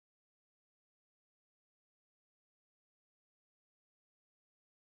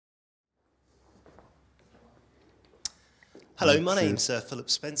Hello, my name's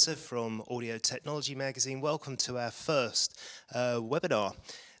Philip Spencer from AudioTechnology magazine. Welcome to our first webinar.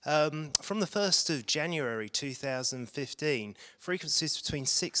 From the 1st of January 2015, frequencies between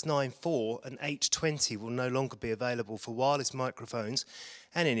 694 and 820 will no longer be available for wireless microphones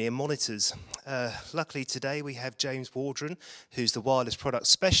and in-ear monitors. Luckily today we have James Waldron, who's the wireless product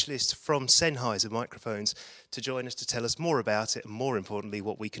specialist from Sennheiser microphones, to join us to tell us more about it and, more importantly,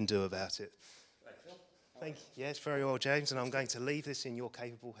 what we can do about it. Thank you. Yes, very well, James, and I'm going to leave this in your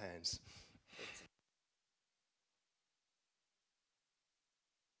capable hands.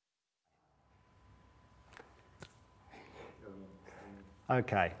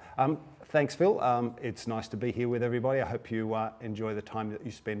 Okay. Thanks, Phil. It's nice to be here with everybody. I hope you enjoy the time that you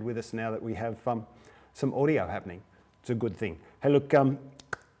spend with us now that we have some audio happening. It's a good thing. Hey, look,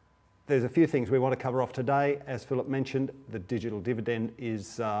 there's a few things we want to cover off today. As Philip mentioned, the digital dividend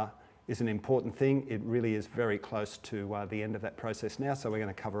is an important thing. It really is very close to the end of that process now, so we're going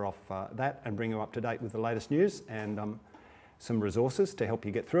to cover off that and bring you up to date with the latest news and some resources to help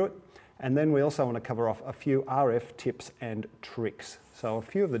you get through it. And then we also want to cover off a few RF tips and tricks. So a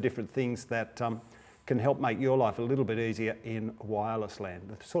few of the different things that can help make your life a little bit easier in wireless land,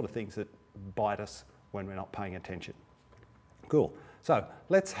 the sort of things that bite us when we're not paying attention. Cool. So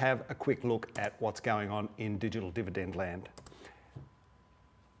let's have a quick look at what's going on in digital dividend land.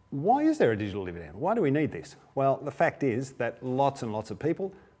 Why is there a digital dividend? Why do we need this? Well, the fact is that lots and lots of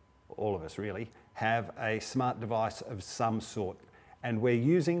people, all of us really, have a smart device of some sort, and we're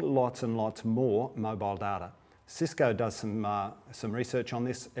using lots and lots more mobile data. Cisco does some research on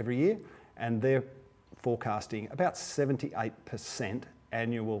this every year, and they're forecasting about 78%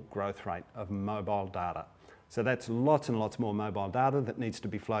 annual growth rate of mobile data. So that's lots and lots more mobile data that needs to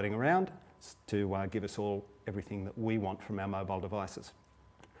be floating around to give us all everything that we want from our mobile devices.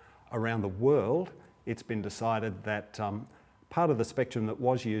 Around the world, it's been decided that part of the spectrum that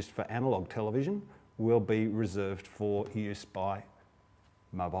was used for analog television will be reserved for use by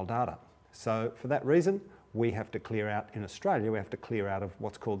mobile data. So for that reason, we have to clear out, in Australia, we have to clear out of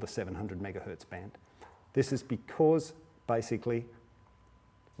what's called the 700 megahertz band. This is because, basically,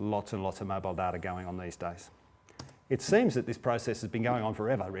 lots and lots of mobile data going on these days. It seems that this process has been going on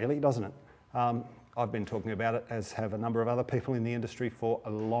forever, really, doesn't it? I've been talking about it, as have a number of other people in the industry, for a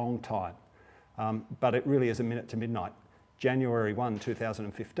long time. But it really is a minute to midnight. January 1,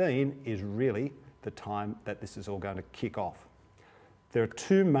 2015 is really the time that this is all going to kick off. There are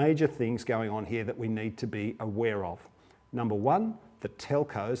two major things going on here that we need to be aware of. Number one, the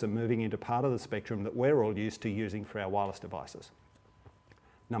telcos are moving into part of the spectrum that we're all used to using for our wireless devices.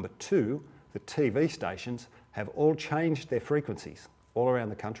 Number two, the TV stations have all changed their frequencies all around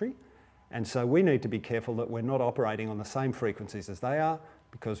the country. And so we need to be careful that we're not operating on the same frequencies as they are,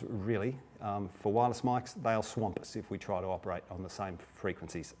 because really, for wireless mics, they'll swamp us if we try to operate on the same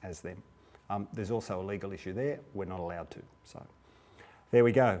frequencies as them. There's also a legal issue there. We're not allowed to. So there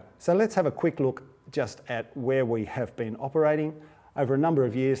we go. So let's have a quick look just at where we have been operating. Over a number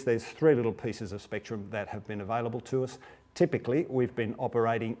of years, there's three little pieces of spectrum that have been available to us. Typically, we've been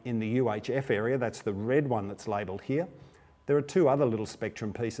operating in the UHF area. That's the red one that's labelled here. There are two other little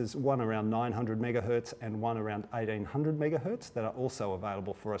spectrum pieces, one around 900 megahertz and one around 1800 megahertz, that are also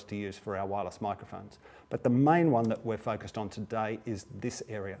available for us to use for our wireless microphones. But the main one that we're focused on today is this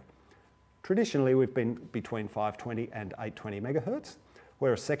area. Traditionally, we've been between 520 and 820 megahertz.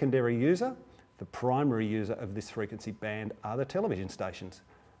 We're a secondary user. The primary user of this frequency band are the television stations.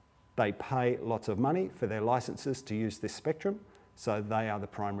 They pay lots of money for their licenses to use this spectrum, so they are the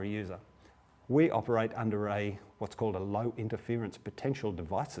primary user. We operate under what's called a low interference potential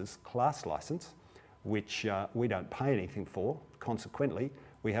devices class license, which we don't pay anything for. Consequently,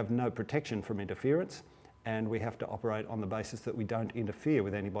 we have no protection from interference, and we have to operate on the basis that we don't interfere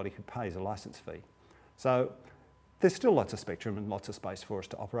with anybody who pays a license fee. So there's still lots of spectrum and lots of space for us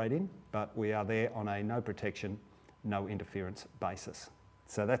to operate in, but we are there on a no protection, no interference basis.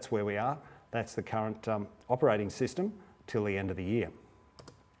 So that's where we are. That's the current operating system till the end of the year.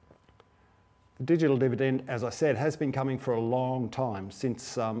 The digital dividend, as I said, has been coming for a long time,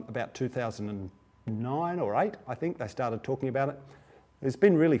 since about 2009 or 8, I think they started talking about it. There's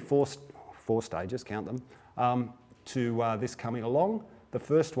been really four stages, count them, to this coming along. The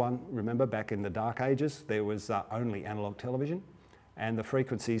first one, remember, back in the dark ages, there was only analog television, and the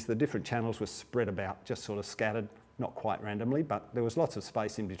frequencies, the different channels were spread about, just sort of scattered, not quite randomly, but there was lots of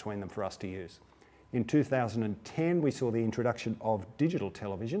space in between them for us to use. In 2010, we saw the introduction of digital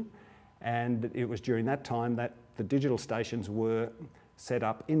television, and it was during that time that the digital stations were set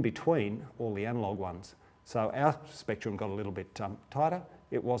up in between all the analog ones. So our spectrum got a little bit tighter.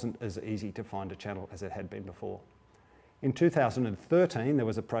 It wasn't as easy to find a channel as it had been before. In 2013, there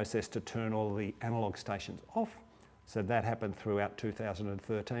was a process to turn all the analogue stations off. So that happened throughout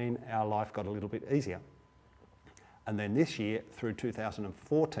 2013. Our life got a little bit easier. And then this year, through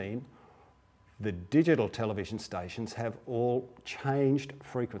 2014, the digital television stations have all changed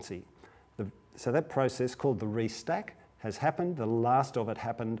frequency. So that process, called the restack, has happened. The last of it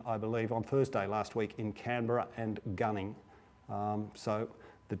happened, I believe, on Thursday last week in Canberra and Gunning. So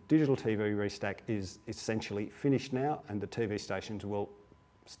the digital TV restack is essentially finished now, and the TV stations will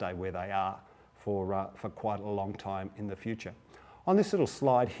stay where they are for quite a long time in the future. On this little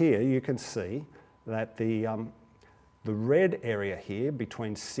slide here, you can see that the red area here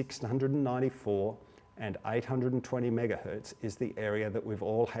between 694 and 820 megahertz is the area that we've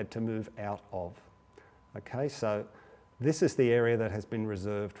all had to move out of. Okay, so this is the area that has been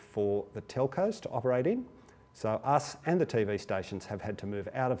reserved for the telcos to operate in. So us and the TV stations have had to move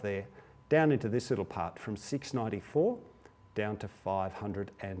out of there down into this little part from 694 down to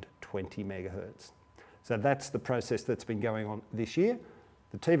 520 megahertz. So that's the process that's been going on this year.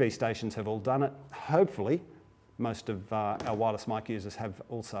 The TV stations have all done it. Hopefully, most of our wireless mic users have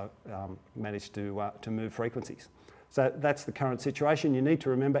also managed to move frequencies. So that's the current situation. You need to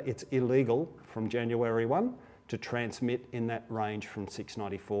remember it's illegal from January 1 to transmit in that range from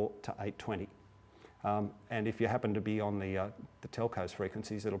 694 to 820. And if you happen to be on the telcos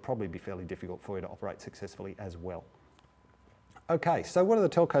frequencies, it'll probably be fairly difficult for you to operate successfully as well. Okay, so what are the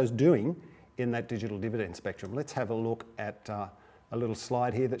telcos doing in that digital dividend spectrum? Let's have a look at a little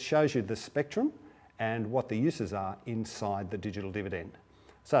slide here that shows you the spectrum and what the uses are inside the digital dividend.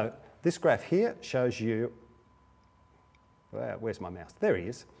 So this graph here shows you, where's my mouse? There he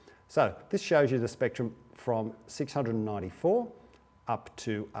is. So this shows you the spectrum from 694 up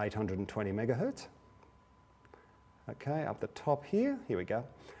to 820 megahertz. Okay, up the top here we go.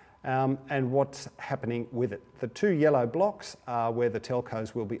 And what's happening with it. The two yellow blocks are where the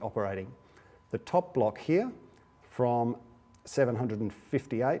telcos will be operating. The top block here from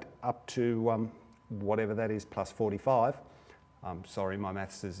 758 up to whatever that is, plus 45. I'm sorry, my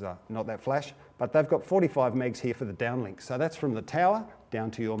maths is not that flash, but they've got 45 megs here for the downlink. So that's from the tower down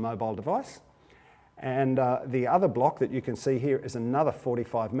to your mobile device. And the other block that you can see here is another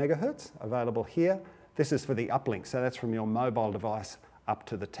 45 megahertz available here. This is for the uplink, so that's from your mobile device up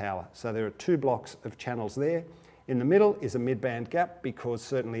to the tower. So there are two blocks of channels there. In the middle is a mid-band gap because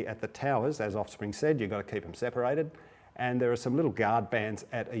certainly at the towers, as Offspring said, you've got to keep them separated. And there are some little guard bands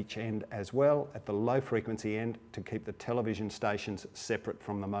at each end as well, at the low frequency end to keep the television stations separate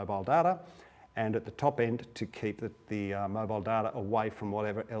from the mobile data, and at the top end to keep the mobile data away from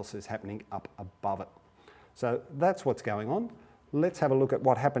whatever else is happening up above it. So that's what's going on. Let's have a look at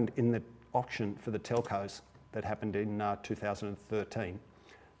what happened in the auction for the telcos that happened in 2013.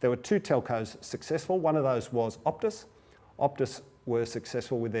 There were two telcos successful. One of those was Optus. Optus were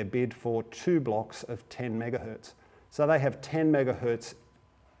successful with their bid for two blocks of 10 megahertz. So they have 10 megahertz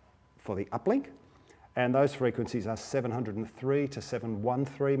for the uplink, and those frequencies are 703 to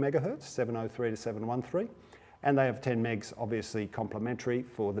 713 megahertz, 703 to 713, and they have 10 megs obviously complementary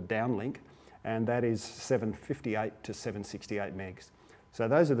for the downlink, and that is 758 to 768 megs. So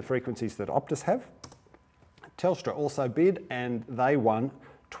those are the frequencies that Optus have. Telstra also bid, and they won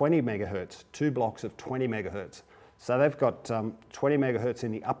 20 megahertz, two blocks of 20 megahertz. So they've got 20 megahertz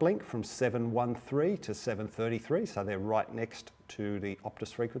in the uplink from 713 to 733, so they're right next to the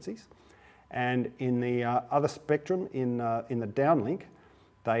Optus frequencies. And in the other spectrum, in the downlink,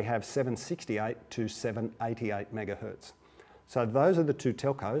 they have 768 to 788 megahertz. So those are the two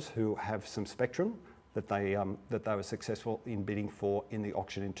telcos who have some spectrum that they were successful in bidding for in the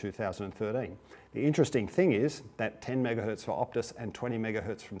auction in 2013. The interesting thing is that 10 megahertz for Optus and 20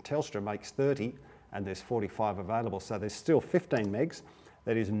 megahertz from Telstra makes 30, and there's 45 available. So there's still 15 megs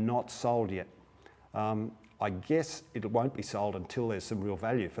that is not sold yet. I guess it won't be sold until there's some real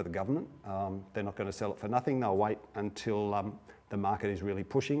value for the government. They're not going to sell it for nothing. They'll wait until the market is really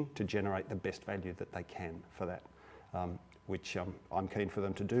pushing to generate the best value that they can for that, which I'm keen for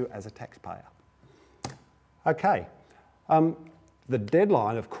them to do as a taxpayer. Okay, the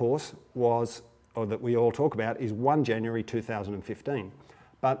deadline, of course, was, or that we all talk about, is 1 January 2015.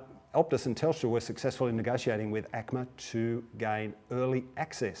 But Optus and Telstra were successful in negotiating with ACMA to gain early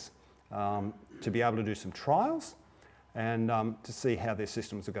access, to be able to do some trials and to see how their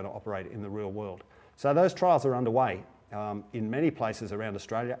systems are going to operate in the real world. So those trials are underway in many places around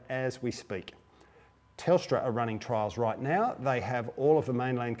Australia as we speak. Telstra are running trials right now. They have all of the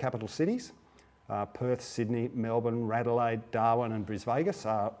mainland capital cities, Perth, Sydney, Melbourne, Adelaide, Darwin and Brisbane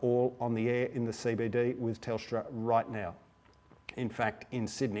are all on the air in the CBD with Telstra right now. In fact, in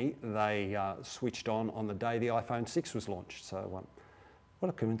Sydney, they switched on the day the iPhone 6 was launched. So what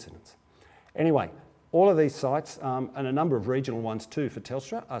a coincidence. Anyway, all of these sites, and a number of regional ones too for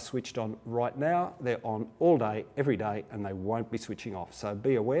Telstra, are switched on right now. They're on all day, every day, and they won't be switching off. So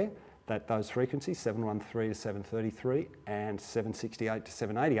be aware that those frequencies, 713 to 733 and 768 to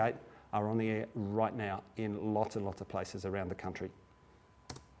 788, are on the air right now in lots and lots of places around the country.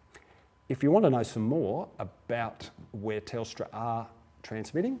 If you want to know some more about where Telstra are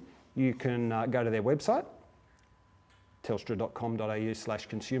transmitting, you can go to their website,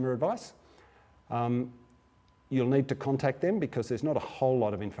 telstra.com.au/consumer advice. You'll need to contact them because there's not a whole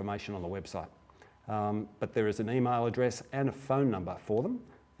lot of information on the website. But there is an email address and a phone number for them,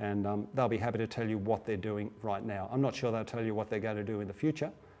 and they'll be happy to tell you what they're doing right now. I'm not sure they'll tell you what they're going to do in the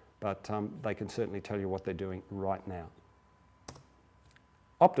future, but they can certainly tell you what they're doing right now.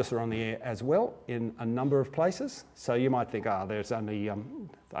 Optus are on the air as well in a number of places. So you might think, there's only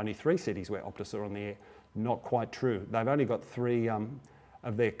 3 cities where Optus are on the air. Not quite true. They've only got 3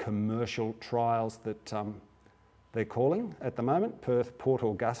 of their commercial trials that they're calling at the moment: Perth, Port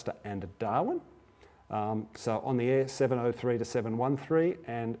Augusta and Darwin. So on the air, 703 to 713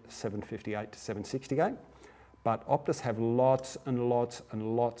 and 758 to 768. But Optus have lots and lots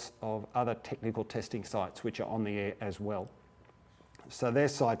and lots of other technical testing sites which are on the air as well. So their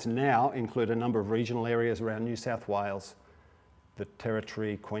sites now include a number of regional areas around New South Wales, the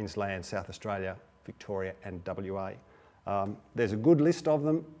Territory, Queensland, South Australia, Victoria and WA. There's a good list of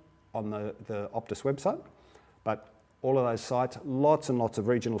them on the Optus website, but all of those sites, lots and lots of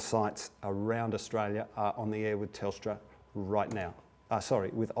regional sites around Australia are on the air with Telstra right now.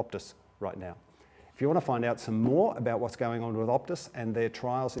 With Optus right now. If you want to find out some more about what's going on with Optus and their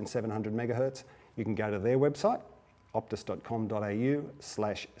trials in 700 megahertz, you can go to their website,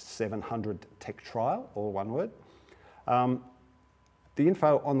 optus.com.au/700techtrial, all one word. The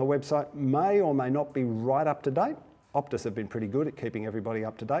info on the website may or may not be right up to date. Optus have been pretty good at keeping everybody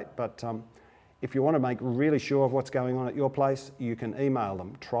up to date, but if you want to make really sure of what's going on at your place, you can email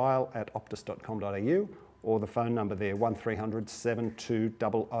them, trial@optus.com.au, or the phone number there, 1300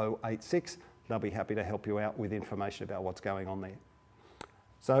 720086. They'll be happy to help you out with information about what's going on there.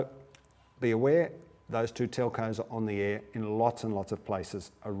 So be aware, those 2 telcos are on the air in lots and lots of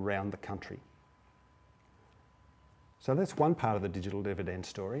places around the country. So that's one part of the digital dividend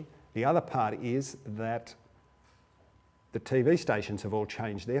story. The other part is that the TV stations have all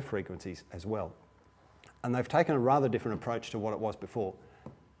changed their frequencies as well. And they've taken a rather different approach to what it was before.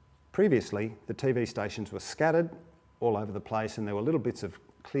 Previously, the TV stations were scattered all over the place and there were little bits of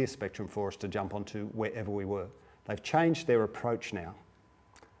clear spectrum for us to jump onto wherever we were. They've changed their approach now.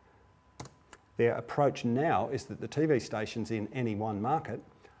 Their approach now is that the TV stations in any one market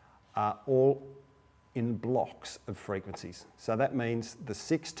are all in blocks of frequencies. So that means the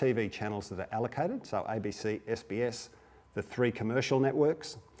 6 TV channels that are allocated, so ABC, SBS, the 3 commercial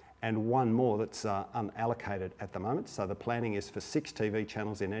networks, and 1 more that's unallocated at the moment. So the planning is for 6 TV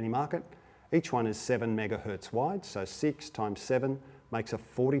channels in any market. Each one is 7 megahertz wide, so 6 times 7 makes a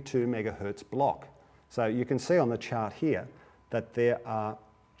 42 megahertz block. So you can see on the chart here that there are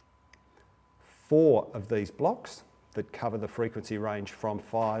 4 of these blocks that cover the frequency range from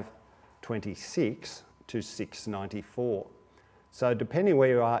 526 to 694. So depending where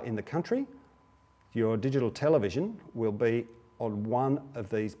you are in the country, your digital television will be on one of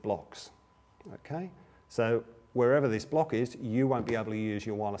these blocks, okay? So wherever this block is, you won't be able to use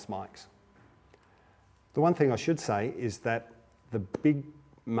your wireless mics. The one thing I should say is that the big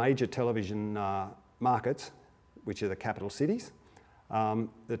major television markets, which are the capital cities,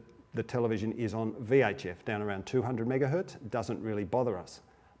 the television is on VHF, down around 200 megahertz. It doesn't really bother us.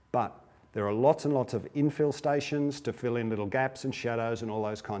 But there are lots and lots of infill stations to fill in little gaps and shadows and all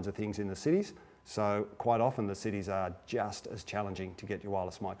those kinds of things in the cities. So quite often the cities are just as challenging to get your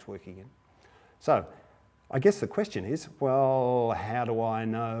wireless mics working in. So I guess the question is, well, how do I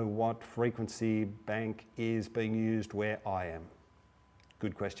know what frequency bank is being used where I am?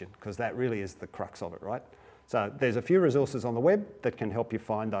 Good question, because that really is the crux of it, right? So there's a few resources on the web that can help you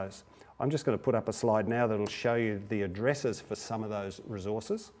find those. I'm just going to put up a slide now that'll show you the addresses for some of those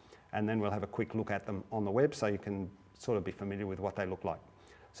resources, and then we'll have a quick look at them on the web so you can sort of be familiar with what they look like.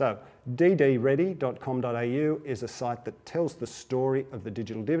 So ddready.com.au is a site that tells the story of the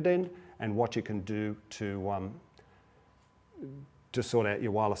digital dividend and what you can do to sort out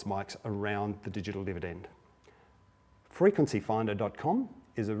your wireless mics around the digital dividend. Frequencyfinder.com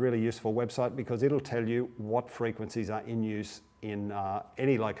is a really useful website because it'll tell you what frequencies are in use in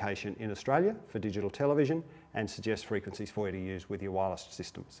any location in Australia for digital television and suggest frequencies for you to use with your wireless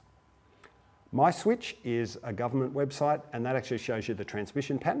systems. MySwitch is a government website, and that actually shows you the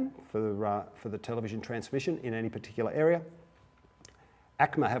transmission pattern for the television transmission in any particular area.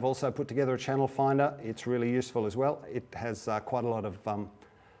 ACMA have also put together a channel finder. It's really useful as well. It has quite a lot of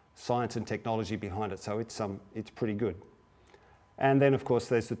science and technology behind it, so it's pretty good. And then, of course,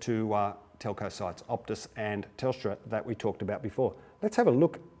 there's the two telco sites, Optus and Telstra, that we talked about before. Let's have a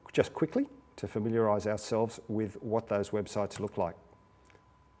look just quickly to familiarise ourselves with what those websites look like.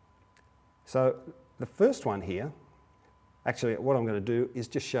 So the first one here, actually what I'm going to do is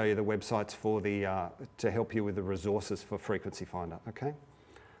just show you the websites for to help you with the resources for Frequency Finder, okay,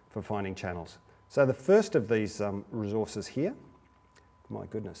 for finding channels. So the first of these resources here, my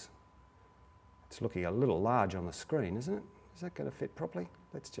goodness, it's looking a little large on the screen, isn't it? Is that going to fit properly?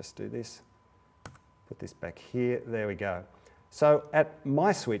 Let's just do this. Put this back here. There we go. So at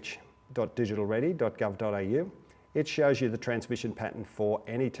myswitch.digitalready.gov.au, it shows you the transmission pattern for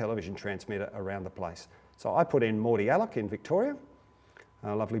any television transmitter around the place. So I put in Mordialloc in Victoria,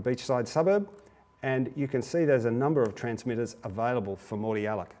 a lovely beachside suburb, and you can see there's a number of transmitters available for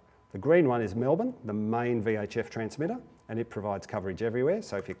Mordialloc. The green one is Melbourne, the main VHF transmitter, and it provides coverage everywhere.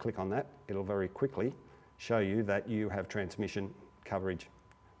 So if you click on that, it'll very quickly show you that you have transmission coverage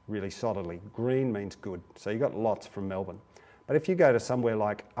really solidly. Green means good. So you've got lots from Melbourne. But if you go to somewhere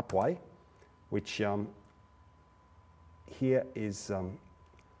like Upwey, which here is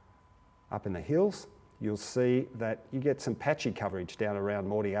up in the hills, you'll see that you get some patchy coverage down around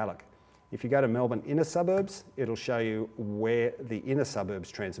Mordialloc. If you go to Melbourne inner suburbs, it'll show you where the inner suburbs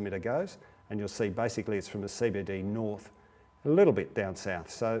transmitter goes, and you'll see basically it's from the CBD north, a little bit down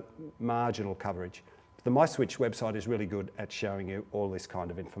south, so marginal coverage. The MySwitch website is really good at showing you all this kind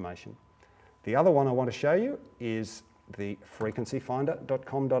of information. The other one I want to show you is the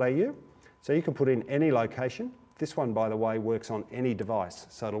frequencyfinder.com.au. So you can put in any location. This one, by the way, works on any device.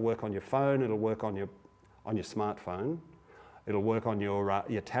 So it'll work on your phone, it'll work on your smartphone, it'll work on your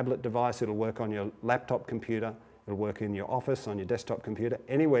tablet device, it'll work on your laptop computer, it'll work in your office, on your desktop computer.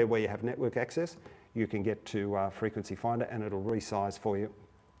 Anywhere where you have network access, you can get to Frequency Finder and it'll resize for you,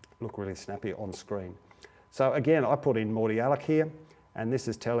 look really snappy on screen. So again, I put in Mordialloc here, and this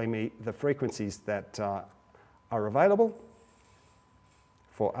is telling me the frequencies that are available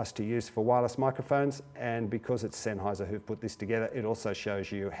for us to use for wireless microphones, and because it's Sennheiser who've put this together, it also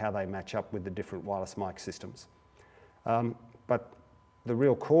shows you how they match up with the different wireless mic systems. But the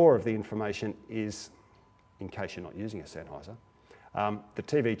real core of the information is, in case you're not using a Sennheiser, the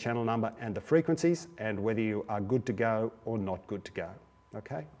TV channel number and the frequencies, and whether you are good to go or not good to go,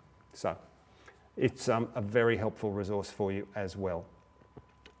 okay? So it's a very helpful resource for you as well.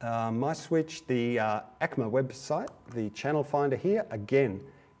 MySwitch, the ACMA website, the channel finder here, again,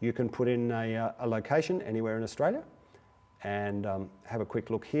 you can put in a location anywhere in Australia and have a quick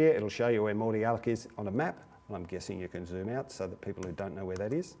look here. It'll show you where Mordialloc is on a map. And I'm guessing you can zoom out so that people who don't know where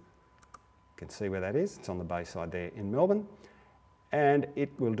that is can see where that is. It's on the bayside there in Melbourne. And it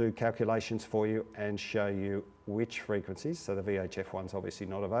will do calculations for you and show you which frequencies. So the VHF one's obviously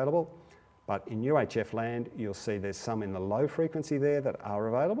not available. But in UHF land, you'll see there's some in the low frequency there that are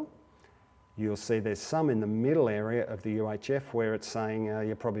available. You'll see there's some in the middle area of the UHF where it's saying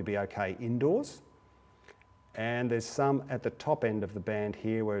you'll probably be okay indoors. And there's some at the top end of the band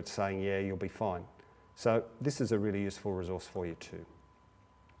here where it's saying, yeah, you'll be fine. So this is a really useful resource for you too.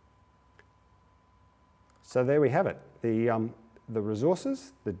 So there we have it. The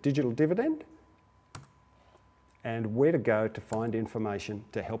resources, the digital dividend, and where to go to find information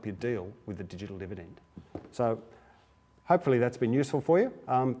to help you deal with the digital dividend. So hopefully that's been useful for you.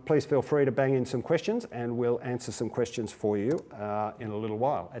 Please feel free to bang in some questions and we'll answer some questions for you in a little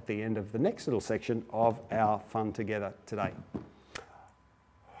while at the end of the next little section of our fun together today.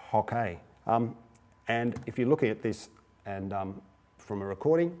 Okay, and if you're looking at this and from a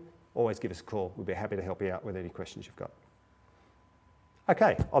recording, always give us a call. We'll be happy to help you out with any questions you've got.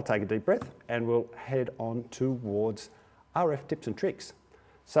 Okay, I'll take a deep breath and we'll head on towards RF tips and tricks.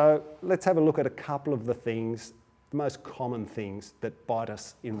 So let's have a look at a couple of the things, the most common things that bite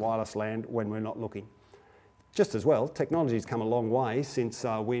us in wireless land when we're not looking. Just as well, technology's come a long way since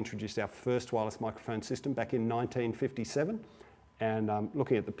we introduced our first wireless microphone system back in 1957. And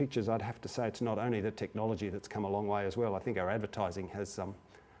looking at the pictures, I'd have to say it's not only the technology that's come a long way as well. I think our advertising has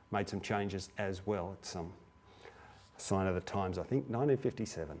made some changes as well. It's sign of the times, I think,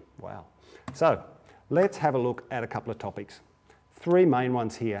 1957, wow. So let's have a look at a couple of topics. Three main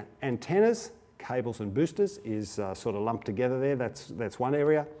ones here. Antennas, cables and boosters is sort of lumped together there, that's one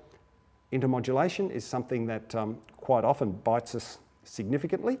area. Intermodulation is something that quite often bites us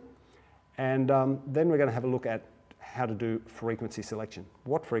significantly. And then we're going to have a look at how to do frequency selection.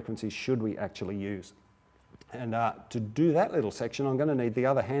 What frequencies should we actually use? And to do that little section, I'm going to need the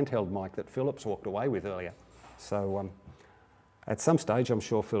other handheld mic that Philip's walked away with earlier. So at some stage, I'm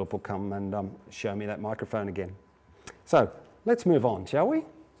sure Philip will come and show me that microphone again. So let's move on, shall we?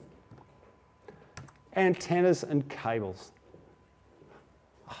 Antennas and cables.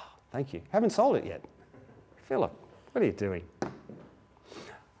 Oh, thank you. Haven't sold it yet. Philip, what are you doing?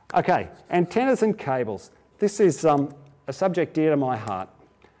 Okay, antennas and cables. This is a subject dear to my heart.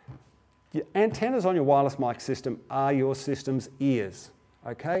 Your antennas on your wireless mic system are your system's ears,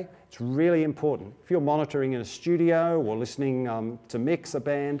 okay? It's really important. If you're monitoring in a studio or listening to mix a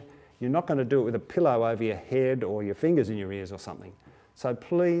band, you're not going to do it with a pillow over your head or your fingers in your ears or something. So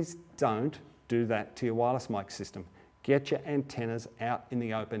please don't do that to your wireless mic system. Get your antennas out in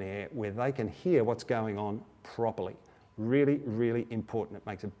the open air where they can hear what's going on properly. Really, really important. It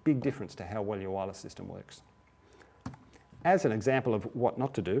makes a big difference to how well your wireless system works. As an example of what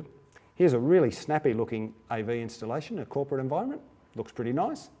not to do, here's a really snappy looking AV installation in a corporate environment. Looks pretty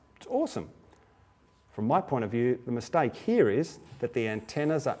nice. It's awesome. From my point of view, the mistake here is that the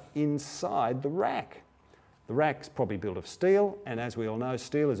antennas are inside the rack. The rack's probably built of steel, and as we all know,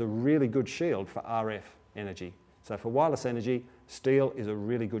 steel is a really good shield for RF energy. So for wireless energy, steel is a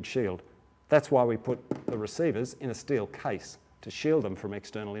really good shield. That's why we put the receivers in a steel case to shield them from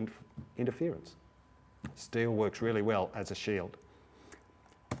external interference. Steel works really well as a shield.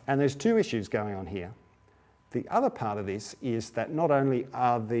 And there's two issues going on here. The other part of this is that not only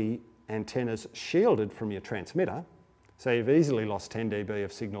are the antennas shielded from your transmitter, so you've easily lost 10 dB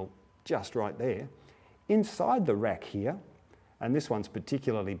of signal just right there, inside the rack here, and this one's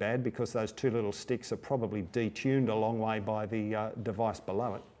particularly bad because those two little sticks are probably detuned a long way by the device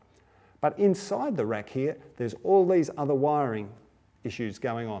below it. But inside the rack here, there's all these other wiring issues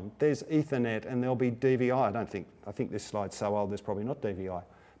going on. There's Ethernet and there'll be DVI. I think this slide's so old there's probably not DVI.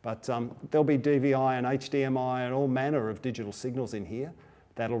 But there'll be DVI and HDMI and all manner of digital signals in here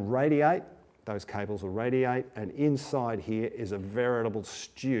that'll radiate. Those cables will radiate, and inside here is a veritable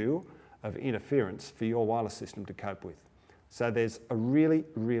stew of interference for your wireless system to cope with. So there's a really,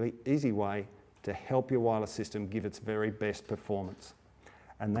 really easy way to help your wireless system give its very best performance.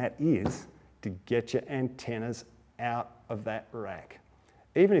 And that is to get your antennas out of that rack.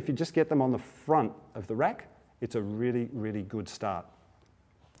 Even if you just get them on the front of the rack, it's a really, really good start.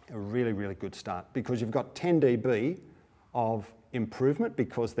 A really, really good start, because you've got 10 dB of improvement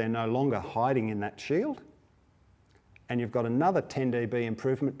because they're no longer hiding in that shield. And you've got another 10 dB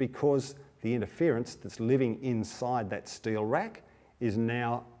improvement because the interference that's living inside that steel rack is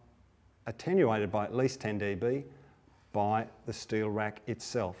now attenuated by at least 10 dB by the steel rack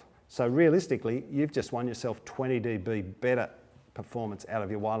itself. So realistically, you've just won yourself 20 dB better performance out of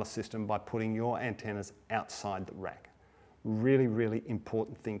your wireless system by putting your antennas outside the rack. Really, really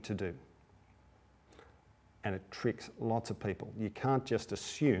important thing to do. And it tricks lots of people. You can't just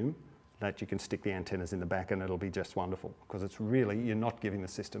assume that you can stick the antennas in the back and it'll be just wonderful, because it's really, you're not giving the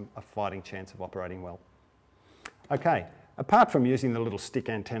system a fighting chance of operating well. Okay, apart from using the little stick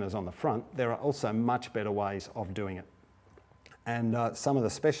antennas on the front, there are also much better ways of doing it. And some of the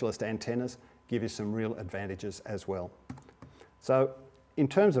specialist antennas give you some real advantages as well. So in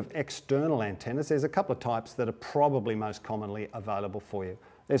terms of external antennas, there's a couple of types that are probably most commonly available for you.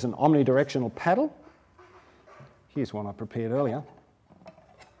 There's an omnidirectional paddle. Here's one I prepared earlier.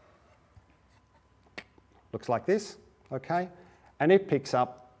 Looks like this, okay? And it picks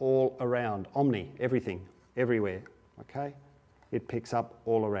up all around, omni, everything, everywhere, okay? It picks up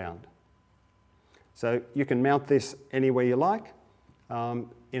all around. So you can mount this anywhere you like,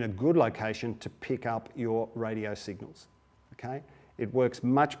 in a good location to pick up your radio signals, okay? It works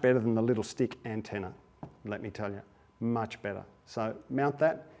much better than the little stick antenna, let me tell you, much better. So mount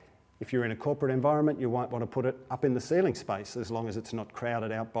that. If you're in a corporate environment, you might want to put it up in the ceiling space as long as it's not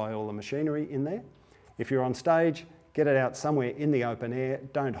crowded out by all the machinery in there. If you're on stage, get it out somewhere in the open air.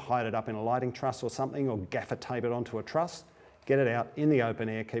 Don't hide it up in a lighting truss or something, or gaffer tape it onto a truss. Get it out in the open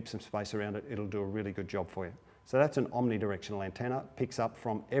air, keep some space around it. It'll do a really good job for you. So that's an omnidirectional antenna, picks up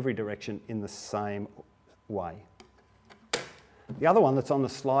from every direction in the same way. The other one that's on the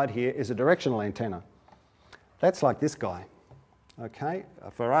slide here is a directional antenna. That's like this guy, okay?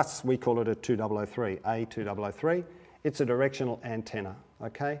 For us, we call it a 2003, A2003. It's a directional antenna,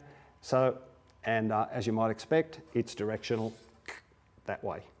 okay? So, and as you might expect, it's directional that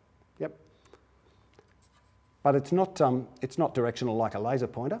way, yep. But it's not directional like a laser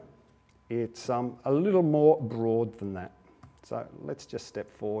pointer. It's a little more broad than that. So let's just step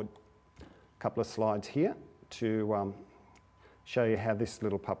forward a couple of slides here to show you how this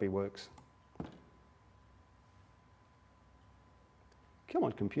little puppy works. Come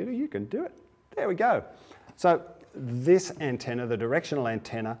on, computer, you can do it. There we go. So this antenna, the directional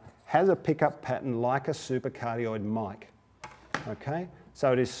antenna, has a pickup pattern like a supercardioid mic. Okay,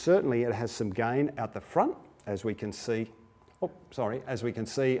 so it has some gain out the front, as we can see. As we can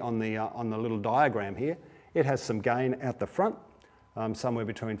see on the little diagram here, it has some gain out the front, somewhere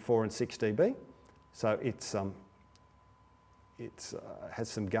between 4 and 6 dB. So it has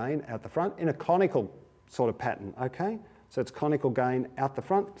some gain out the front in a conical sort of pattern. Okay, so it's conical gain out the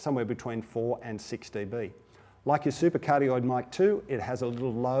front, somewhere between 4 and 6 dB. Like your supercardioid mic 2, it has a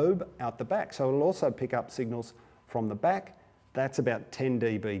little lobe out the back, so it'll also pick up signals from the back. That's about 10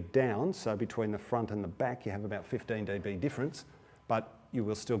 dB down, so between the front and the back you have about 15 dB difference, but you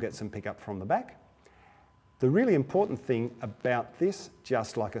will still get some pickup from the back. The really important thing about this,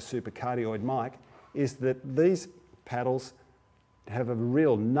 just like a supercardioid mic, is that these paddles have a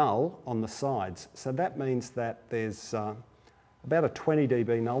real null on the sides. So that means that there's about a 20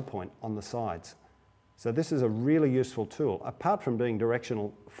 dB null point on the sides. So this is a really useful tool. Apart from being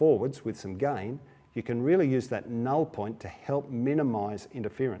directional forwards with some gain, you can really use that null point to help minimize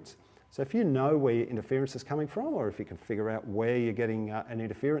interference. So if you know where your interference is coming from, or if you can figure out where you're getting an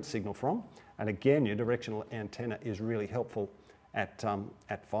interference signal from, and again, your directional antenna is really helpful at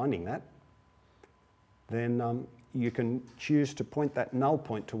finding that, then you can choose to point that null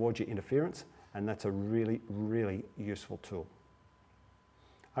point towards your interference, and that's a really, really useful tool.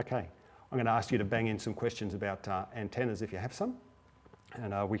 Okay, I'm going to ask you to bang in some questions about antennas if you have some,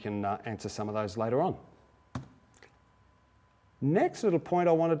 and we can answer some of those later on. Next little point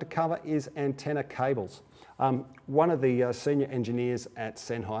I wanted to cover is antenna cables. One of the senior engineers at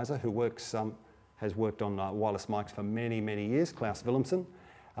Sennheiser who has worked on wireless mics for many, many years, Klaus Willemsen,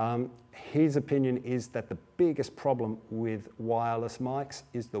 his opinion is that the biggest problem with wireless mics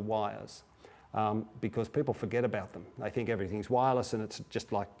is the wires, because people forget about them. They think everything's wireless and it's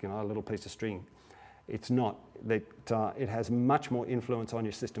just like, you know, a little piece of string. It's not. It has much more influence on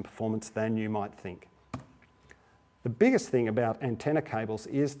your system performance than you might think. The biggest thing about antenna cables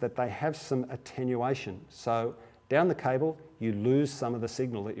is that they have some attenuation. So down the cable, you lose some of the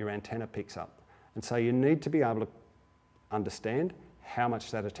signal that your antenna picks up. And so you need to be able to understand how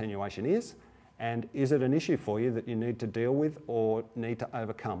much that attenuation is, and is it an issue for you that you need to deal with or need to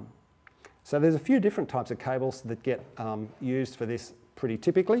overcome. So there's a few different types of cables that get used for this pretty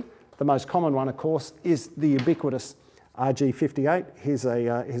typically. The most common one, of course, is the ubiquitous RG58. Here's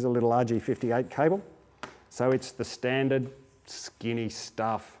a little RG58 cable. So it's the standard skinny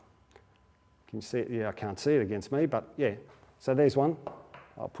stuff. Can you see it? Yeah, I can't see it against me, but yeah. So there's one.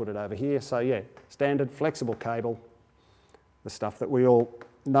 I'll put it over here. So yeah, standard flexible cable, the stuff that we all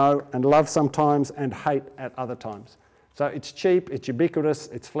know and love sometimes and hate at other times. So it's cheap, it's ubiquitous,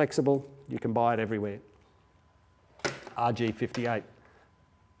 it's flexible, you can buy it everywhere. RG58.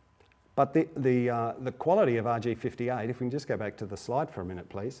 But the quality of RG58, if we can just go back to the slide for a minute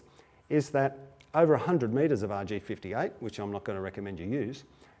please, is that over 100 metres of RG58, which I'm not going to recommend you use,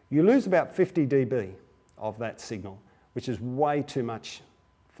 you lose about 50 dB of that signal, which is way too much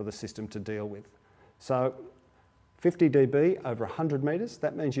for the system to deal with. So 50 dB over 100 metres,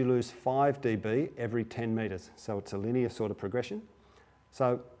 that means you lose 5 dB every 10 metres. So it's a linear sort of progression.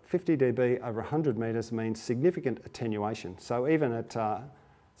 So 50 dB over 100 metres means significant attenuation. So even at,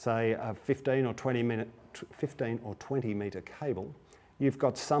 say, a 15 or 20 metre cable, you've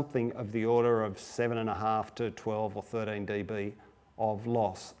got something of the order of 7.5 to 12 or 13 dB of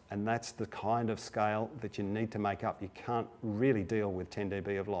loss. And that's the kind of scale that you need to make up. You can't really deal with 10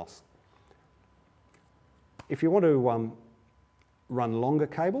 dB of loss. If you want to run longer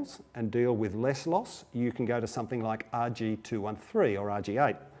cables and deal with less loss, you can go to something like RG213 or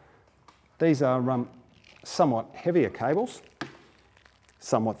RG8. These are somewhat heavier cables,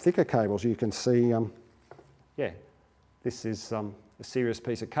 somewhat thicker cables. You can see, yeah, this is a serious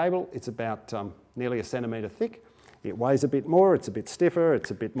piece of cable. It's about nearly a centimetre thick. It weighs a bit more, it's a bit stiffer,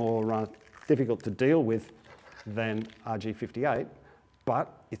 it's a bit more difficult to deal with than RG58,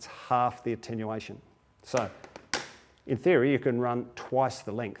 but it's half the attenuation. So, in theory, you can run twice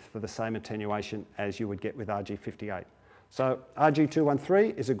the length for the same attenuation as you would get with RG58. So,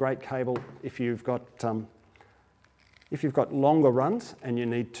 RG213 is a great cable if you've got longer runs and you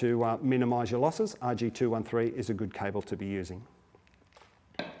need to minimise your losses. RG213 is a good cable to be using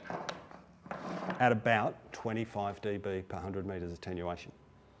at about 25 dB per 100 metres attenuation.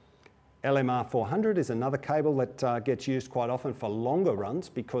 LMR 400 is another cable that gets used quite often for longer runs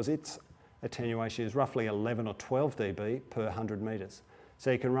because its attenuation is roughly 11 or 12 dB per 100 metres.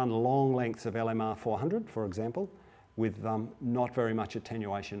 So you can run long lengths of LMR 400, for example, with not very much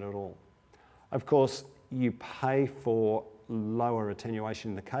attenuation at all. Of course, you pay for lower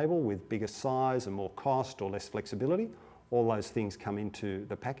attenuation in the cable with bigger size and more cost or less flexibility. All those things come into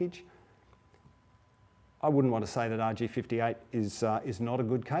the package. I wouldn't want to say that RG58 is not a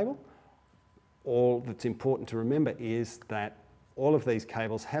good cable. All that's important to remember is that all of these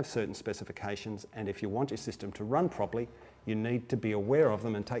cables have certain specifications, and if you want your system to run properly, you need to be aware of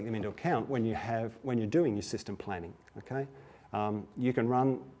them and take them into account when you're doing your system planning. Okay, you can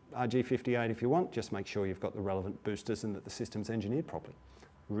run RG58 if you want. Just make sure you've got the relevant boosters and that the system's engineered properly.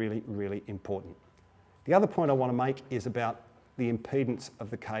 Really, really important. The other point I want to make is about the impedance of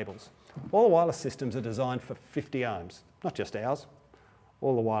the cables. All the wireless systems are designed for 50 ohms, not just ours.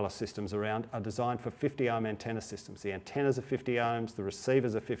 All the wireless systems around are designed for 50 ohm antenna systems. The antennas are 50 ohms, the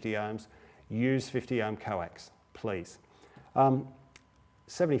receivers are 50 ohms. Use 50 ohm coax, please.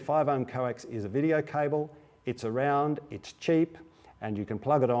 75 ohm coax is a video cable. It's around, it's cheap, and you can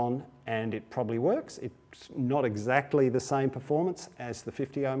plug it on and it probably works. It's not exactly the same performance as the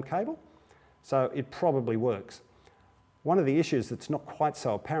 50 ohm cable, so it probably works. One of the issues that's not quite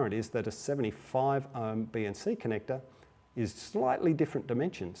so apparent is that a 75 ohm BNC connector is slightly different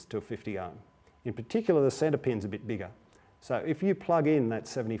dimensions to a 50 ohm. In particular, the centre pin's a bit bigger. So if you plug in that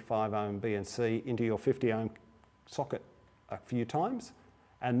 75 ohm BNC into your 50 ohm socket a few times,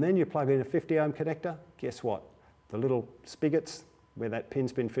 and then you plug in a 50 ohm connector, guess what? The little spigots where that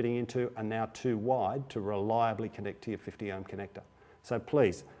pin's been fitting into are now too wide to reliably connect to your 50 ohm connector. So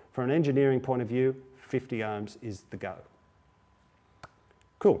please, from an engineering point of view, 50 ohms is the go.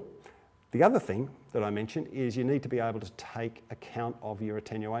 Cool. The other thing that I mentioned is you need to be able to take account of your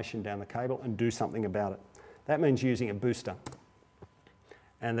attenuation down the cable and do something about it. That means using a booster.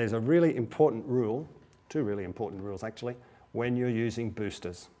 And there's a really important rule, two really important rules actually, when you're using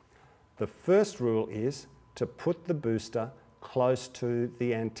boosters. The first rule is to put the booster close to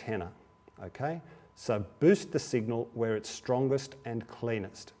the antenna, okay? So boost the signal where it's strongest and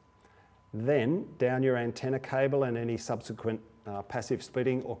cleanest. Then down your antenna cable and any subsequent passive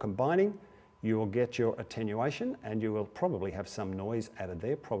splitting or combining, you will get your attenuation and you will probably have some noise added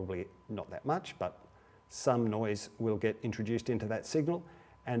there, probably not that much, but some noise will get introduced into that signal.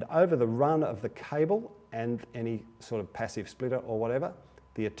 And over the run of the cable and any sort of passive splitter or whatever,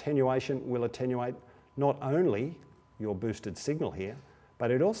 the attenuation will attenuate not only your boosted signal here,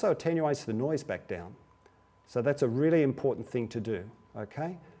 but it also attenuates the noise back down. So that's a really important thing to do,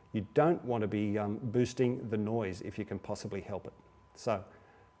 okay? You don't want to be boosting the noise if you can possibly help it. So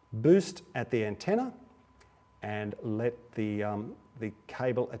boost at the antenna and let the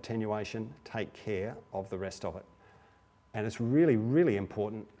cable attenuation take care of the rest of it. And it's really, really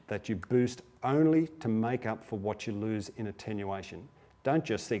important that you boost only to make up for what you lose in attenuation. Don't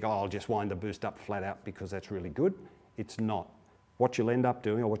just think, oh, I'll just wind the boost up flat out because that's really good. It's not. What you'll end up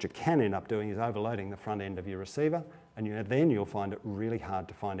doing, or what you can end up doing, is overloading the front end of your receiver, and then you'll find it really hard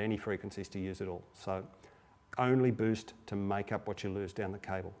to find any frequencies to use at all. So only boost to make up what you lose down the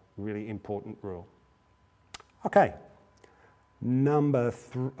cable. Really important rule. Okay,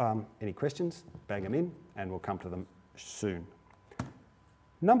 any questions? Bang them in and we'll come to them soon.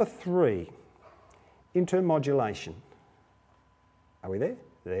 Number 3, intermodulation. Are we there?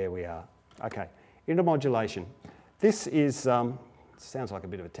 There we are. Okay, intermodulation. This is, sounds like a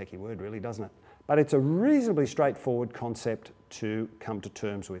bit of a techie word really, doesn't it? But it's a reasonably straightforward concept to come to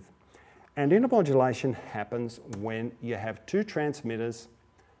terms with. And intermodulation happens when you have two transmitters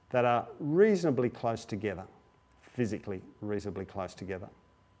that are reasonably close together, physically reasonably close together.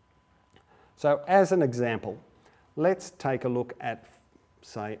 So as an example, let's take a look at,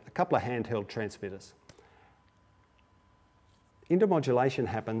 say, a couple of handheld transmitters. Intermodulation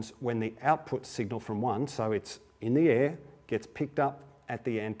happens when the output signal from one, so it's in the air, gets picked up at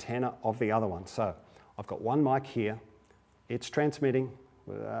the antenna of the other one. So I've got one mic here, it's transmitting,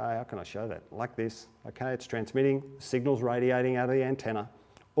 how can I show that? Like this, okay, it's transmitting, signal's radiating out of the antenna,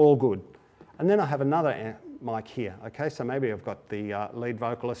 all good. And then I have another mic here, okay, so maybe I've got the lead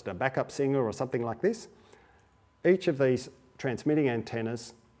vocalist, a backup singer or something like this. Each of these transmitting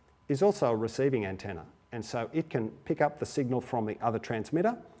antennas is also a receiving antenna, and so it can pick up the signal from the other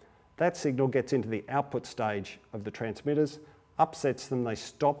transmitter. That signal gets into the output stage of the transmitters, upsets them, they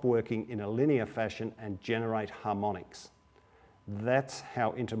stop working in a linear fashion and generate harmonics. That's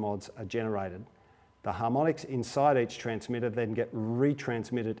how intermods are generated. The harmonics inside each transmitter then get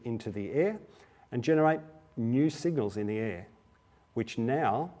retransmitted into the air and generate new signals in the air, which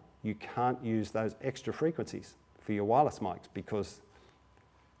now you can't use those extra frequencies for your wireless mics because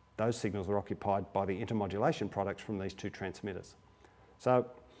those signals are occupied by the intermodulation products from these two transmitters. So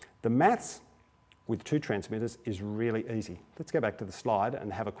the maths with two transmitters is really easy. Let's go back to the slide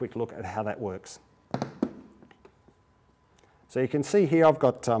and have a quick look at how that works. So you can see here I've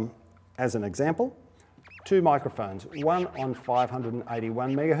got, as an example, two microphones, one on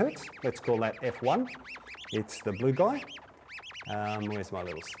 581 megahertz. Let's call that F1. It's the blue guy. Where's my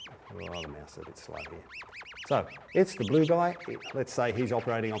little the mouse? A bit slow here. So it's the blue guy. Let's say he's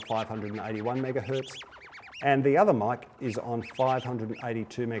operating on 581 megahertz. And the other mic is on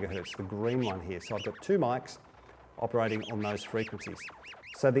 582 megahertz, the green one here. So I've got two mics operating on those frequencies.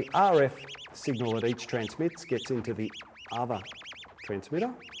 So the RF signal that each transmits gets into the other transmitter.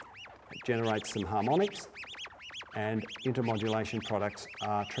 It generates some harmonics, and intermodulation products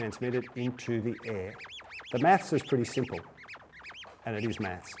are transmitted into the air. The maths is pretty simple, and it is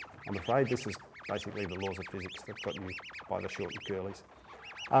maths. I'm afraid this is basically the laws of physics that got you by the short and curlies.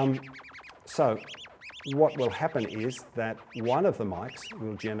 So what will happen is that one of the mics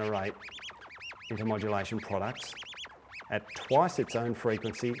will generate intermodulation products at twice its own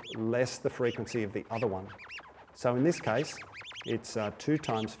frequency, less the frequency of the other one. So in this case, it's 2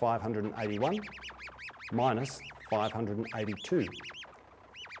 times 581 minus 582.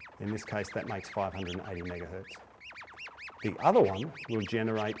 In this case, that makes 580 megahertz. The other one will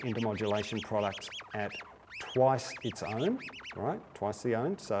generate intermodulation products at twice its own, right? Twice the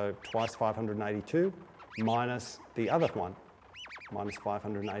own, so twice 582 minus the other one, minus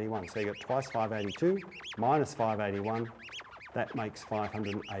 581. So you got twice 582 minus 581, that makes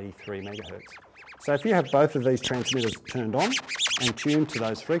 583 megahertz. So if you have both of these transmitters turned on and tuned to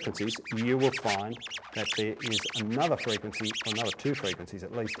those frequencies, you will find that there is another frequency, or another two frequencies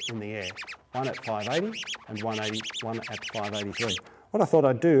at least, in the air. One at 580 and one at 583. What I thought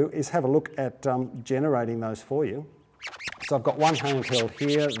I'd do is have a look at generating those for you. So I've got one handheld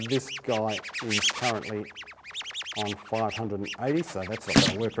here. This guy is currently on 580, so that's not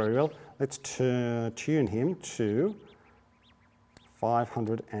going to work very well. Let's tune him to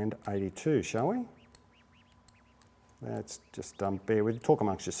 582, shall we? Let's just bear with you. Talk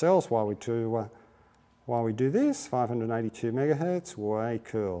amongst yourselves while we do this. 582 megahertz, way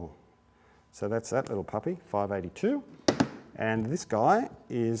cool. So that's that little puppy, 582. And this guy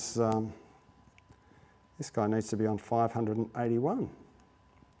is, this guy needs to be on 581.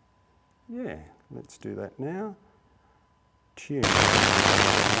 Yeah, let's do that now. Tune.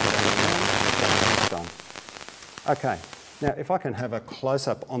 Done. Okay. Now, if I can have a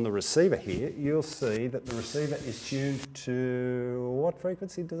close-up on the receiver here, you'll see that the receiver is tuned to, what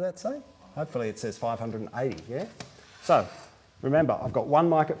frequency does that say? Hopefully it says 580, yeah? So, remember, I've got one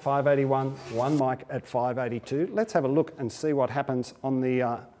mic at 581, one mic at 582. Let's have a look and see what happens on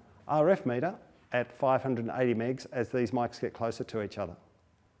the RF meter at 580 megs as these mics get closer to each other.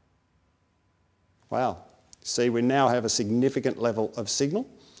 Wow. See, we now have a significant level of signal.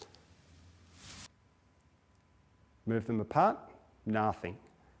 Move them apart, nothing.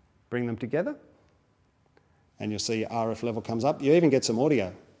 Bring them together, and you'll see your RF level comes up. You even get some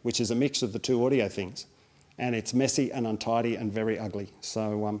audio, which is a mix of the two audio things. And it's messy and untidy and very ugly.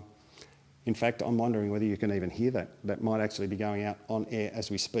 So, in fact, I'm wondering whether you can even hear that. That might actually be going out on air as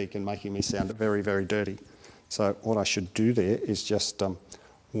we speak and making me sound very, very dirty. So what I should do there is just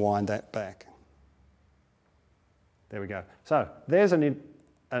wind that back. There we go. So there's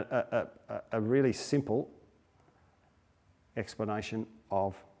a really simple explanation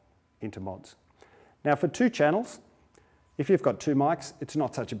of intermods. Now for two channels, if you've got two mics, it's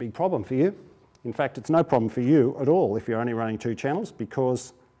not such a big problem for you. In fact, it's no problem for you at all if you're only running two channels,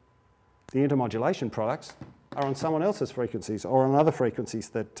 because the intermodulation products are on someone else's frequencies or on other frequencies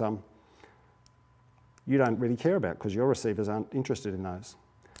that you don't really care about because your receivers aren't interested in those.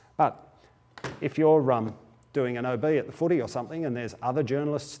 But if you're doing an OB at the footy or something and there's other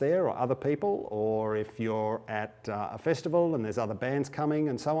journalists there or other people, or if you're at a festival and there's other bands coming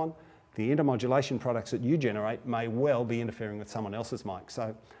and so on, the intermodulation products that you generate may well be interfering with someone else's mic.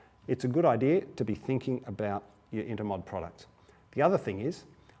 So it's a good idea to be thinking about your intermod products. The other thing is,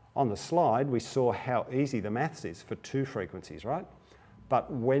 on the slide we saw how easy the maths is for two frequencies, right?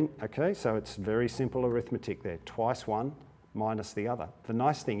 But okay, so it's very simple arithmetic there, twice one minus the other. The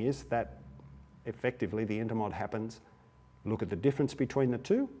nice thing is that effectively the intermod happens, look at the difference between the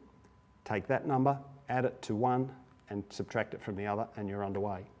two, take that number, add it to one and subtract it from the other and you're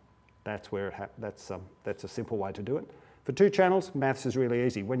underway. That's where that's a simple way to do it. For two channels, maths is really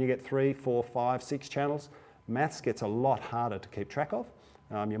easy. When you get 3, 4, 5, 6 channels, maths gets a lot harder to keep track of.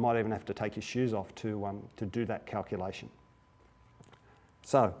 You might even have to take your shoes off to do that calculation.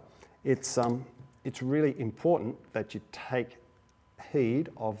 So it's really important that you take heed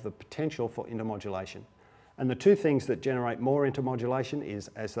of the potential for intermodulation. And the two things that generate more intermodulation is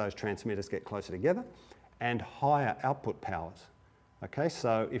as those transmitters get closer together and higher output powers. Okay,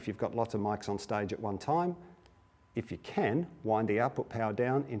 so if you've got lots of mics on stage at one time, if you can wind the output power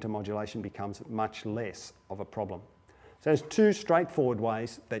down, intermodulation becomes much less of a problem. So there's two straightforward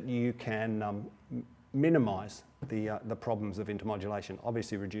ways that you can minimise the problems of intermodulation.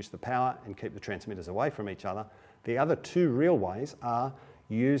 Obviously reduce the power and keep the transmitters away from each other. The other two real ways are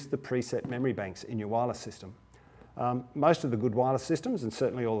use the preset memory banks in your wireless system. Most of the good wireless systems, and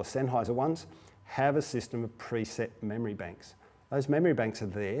certainly all the Sennheiser ones, have a system of preset memory banks. Those memory banks are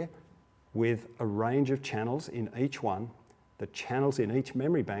there with a range of channels in each one. The channels in each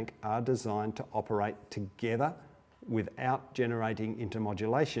memory bank are designed to operate together without generating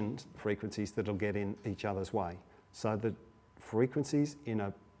intermodulation frequencies that'll get in each other's way. So the frequencies in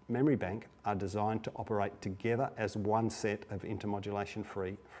a memory bank are designed to operate together as one set of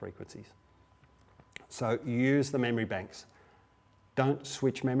intermodulation-free frequencies. So use the memory banks. Don't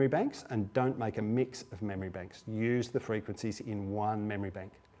switch memory banks and don't make a mix of memory banks. Use the frequencies in one memory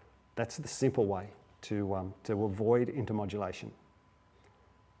bank. That's the simple way to avoid intermodulation.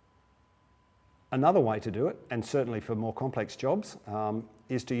 Another way to do it, and certainly for more complex jobs,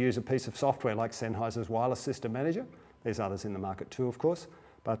 is to use a piece of software like Sennheiser's Wireless System Manager. There's others in the market too, of course,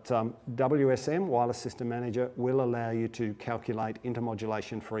 but WSM, Wireless System Manager, will allow you to calculate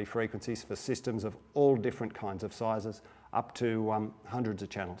intermodulation-free frequencies for systems of all different kinds of sizes, up to hundreds of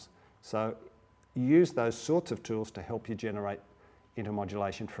channels. So use those sorts of tools to help you generate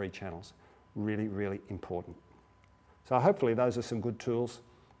intermodulation-free channels. Really, really important. So hopefully those are some good tools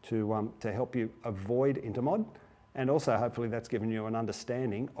to help you avoid intermod, and also hopefully that's given you an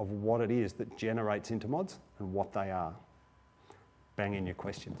understanding of what it is that generates intermods and what they are. Bang in your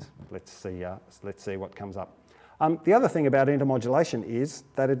questions. Let's see what comes up. The other thing about intermodulation is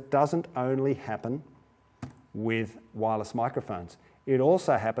that it doesn't only happen with wireless microphones. It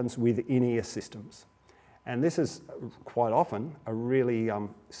also happens with in-ear systems. And this is quite often a really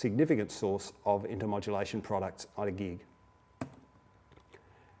significant source of intermodulation products at a gig.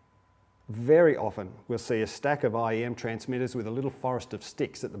 Very often we'll see a stack of IEM transmitters with a little forest of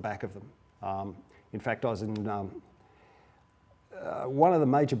sticks at the back of them. In fact, I was in one of the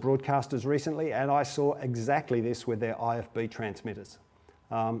major broadcasters recently, and I saw exactly this with their IFB transmitters.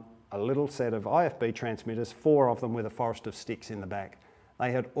 A little set of IFB transmitters, 4 of them with a forest of sticks in the back.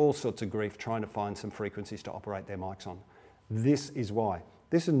 They had all sorts of grief trying to find some frequencies to operate their mics on. This is why.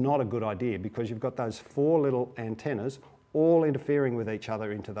 This is not a good idea, because you've got those 4 little antennas all interfering with each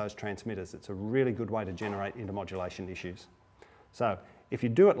other into those transmitters. It's a really good way to generate intermodulation issues. So if you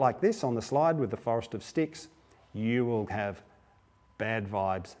do it like this on the slide with the forest of sticks, you will have bad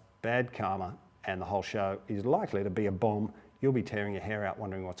vibes, bad karma, and the whole show is likely to be a bomb. You'll be tearing your hair out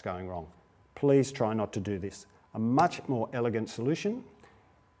wondering what's going wrong. Please try not to do this. A much more elegant solution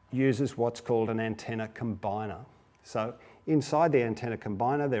uses what's called an antenna combiner. So inside the antenna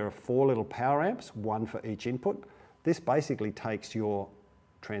combiner, there are 4 little power amps, 1 for each input. This basically takes your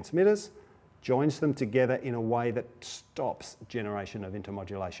transmitters, joins them together in a way that stops generation of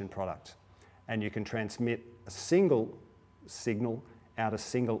intermodulation products. And you can transmit a single signal out a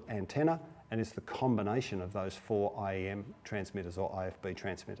single antenna, and it's the combination of those 4 IEM transmitters or IFB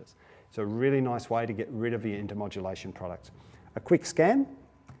transmitters. It's a really nice way to get rid of your intermodulation products. A quick scan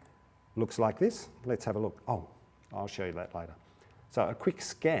looks like this. Let's have a look. Oh, I'll show you that later. So a quick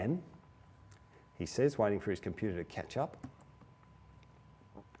scan, he says, waiting for his computer to catch up.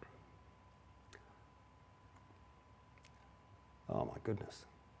 Oh my goodness.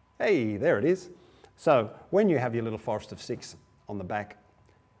 Hey, there it is. So when you have your little forest of sticks on the back,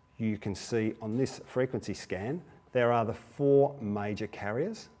 you can see on this frequency scan, there are the 4 major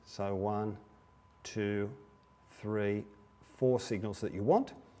carriers. So 1, 2, 3, 4 signals that you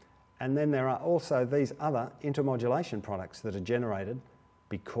want. And then there are also these other intermodulation products that are generated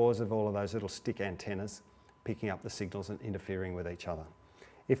because of all of those little stick antennas picking up the signals and interfering with each other.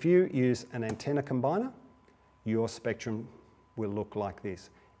 If you use an antenna combiner, your spectrum will look like this.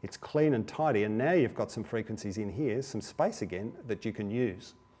 It's clean and tidy, and now you've got some frequencies in here, some space again, that you can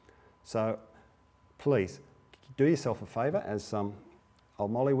use. So please, do yourself a favour, as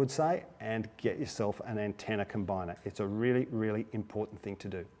old Molly would say, and get yourself an antenna combiner. It's a really, really important thing to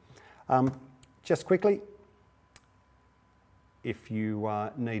do. Just quickly, if you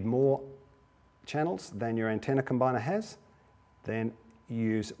need more channels than your antenna combiner has, then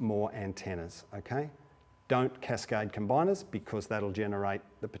use more antennas, okay? Don't cascade combiners, because that'll generate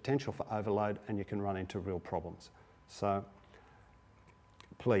the potential for overload and you can run into real problems. So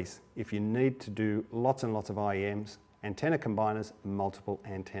please, if you need to do lots and lots of IEMs, antenna combiners, multiple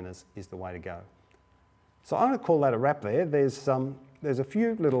antennas is the way to go. So I'm going to call that a wrap there. There's a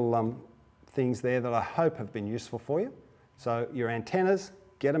few little things there that I hope have been useful for you. So your antennas,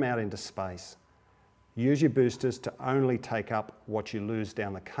 get them out into space. Use your boosters to only take up what you lose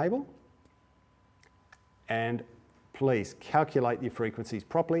down the cable. And please calculate your frequencies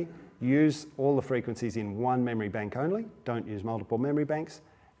properly. Use all the frequencies in one memory bank only. Don't use multiple memory banks.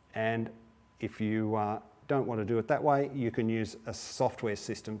 And if you don't want to do it that way, you can use a software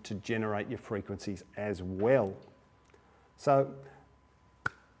system to generate your frequencies as well. So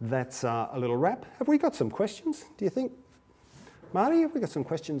that's a little wrap. Have we got some questions, do you think? Marty, have we got some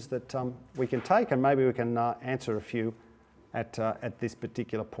questions that we can take, and maybe we can answer a few at this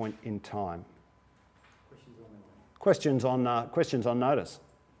particular point in time? Questions on notice.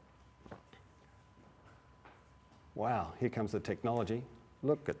 Wow, here comes the technology.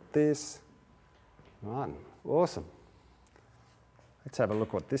 Look at this. Right, awesome. Let's have a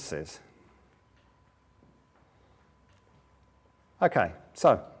look what this says. Okay,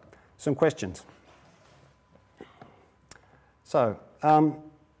 so some questions. So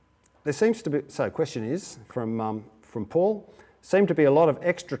there seems to be, question is from Paul, seem to be a lot of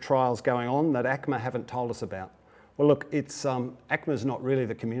extra trials going on that ACMA haven't told us about. Well, look, it's ACMA's not really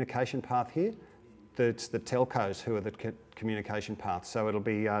the communication path here. It's the telcos who are the communication path. So it'll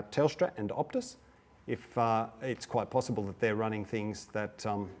be Telstra and Optus. If it's quite possible that they're running things that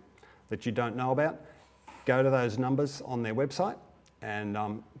that you don't know about, go to those numbers on their website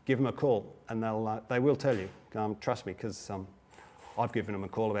and give them a call, and they will tell you. Trust me, because I've given them a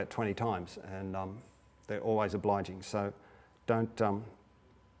call about 20 times, and they're always obliging. So don't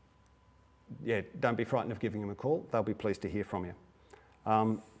be frightened of giving them a call. They'll be pleased to hear from you.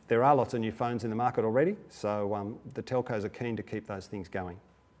 There are lots of new phones in the market already, so the telcos are keen to keep those things going.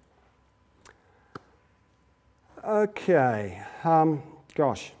 Okay,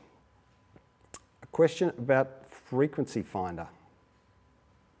 gosh, a question about frequency finder.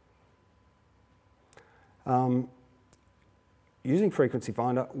 Using frequency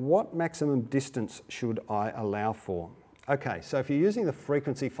finder, what maximum distance should I allow for? Okay, so if you're using the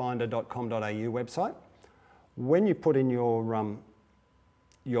frequencyfinder.com.au website, when you put in your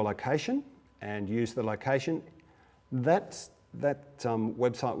location and use the location, that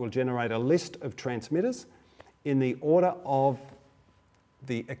website will generate a list of transmitters in the order of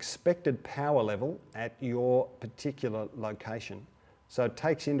the expected power level at your particular location. So it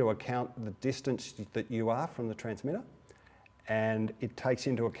takes into account the distance that you are from the transmitter, and it takes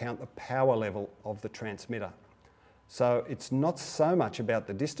into account the power level of the transmitter. So it's not so much about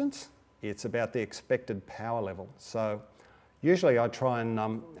the distance, it's about the expected power level. So usually I try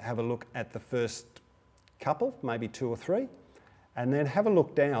and have a look at the first couple, maybe 2 or 3, and then have a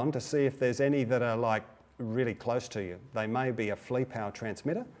look down to see if there's any that are like really close to you. They may be a flea power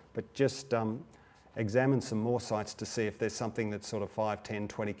transmitter, but just examine some more sites to see if there's something that's sort of 5, 10,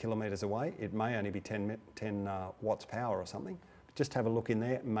 20 kilometres away. It may only be 10 watts power or something. Just have a look in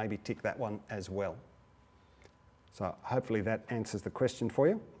there and maybe tick that one as well. So hopefully that answers the question for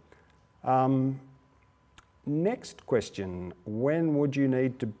you. Next question, when would you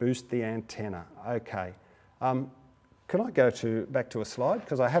need to boost the antenna? Okay, can I go back to a slide?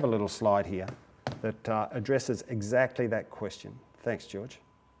 Because I have a little slide here that addresses exactly that question. Thanks, George.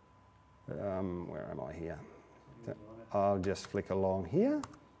 Where am I here? I'll just flick along here.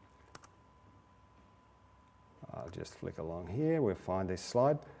 We'll find this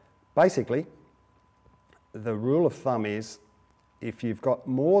slide. Basically, the rule of thumb is if you've got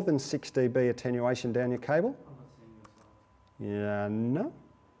more than 6 dB attenuation down your cable. Yeah, no.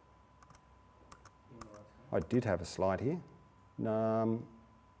 I did have a slide here. Oh,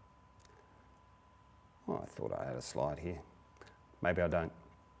 I thought I had a slide here. Maybe I don't.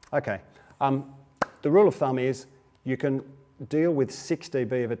 Okay. The rule of thumb is you can deal with 6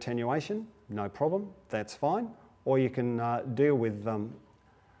 dB of attenuation, no problem, that's fine. Or you can deal with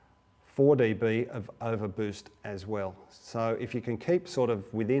 4 dB of overboost as well. So if you can keep sort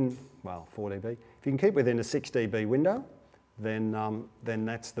of within, well, 4 dB, if you can keep within a 6 dB window, then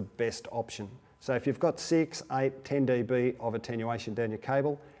that's the best option. So if you've got 6, 8, 10 dB of attenuation down your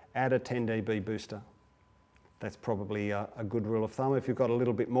cable, add a 10 dB booster. That's probably a good rule of thumb. If you've got a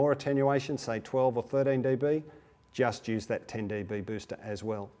little bit more attenuation, say 12 or 13 dB, just use that 10 dB booster as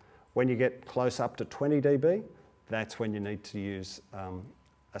well. When you get close up to 20 dB, that's when you need to use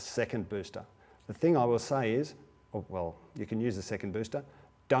a second booster. The thing I will say is, well, you can use a second booster.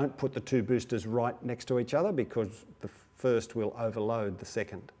 Don't put the 2 boosters right next to each other because the first will overload the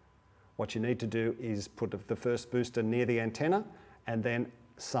second. What you need to do is put the first booster near the antenna, and then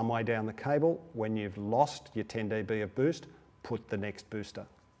some way down the cable, when you've lost your 10 dB of boost, put the next booster.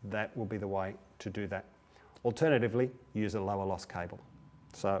 That will be the way to do that. Alternatively, use a lower loss cable.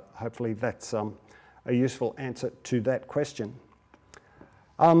 So hopefully that's a useful answer to that question.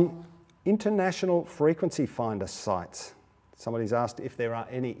 International frequency finder sites. Somebody's asked if there are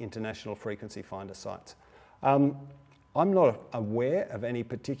any international frequency finder sites. I'm not aware of any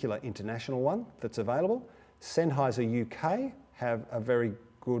particular international one that's available. Sennheiser UK have a very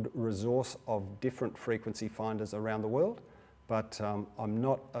good resource of different frequency finders around the world, but I'm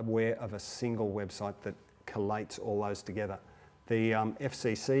not aware of a single website that collates all those together. The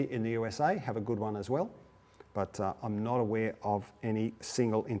FCC in the USA have a good one as well, but I'm not aware of any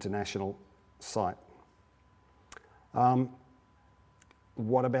single international site.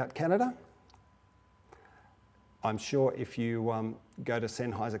 What about Canada? I'm sure if you go to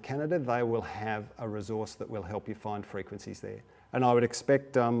Sennheiser Canada, they will have a resource that will help you find frequencies there. And I would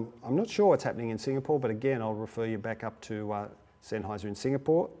expect, I'm not sure what's happening in Singapore, but again, I'll refer you back up to Sennheiser in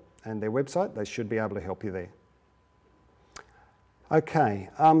Singapore and their website. They should be able to help you there. Okay,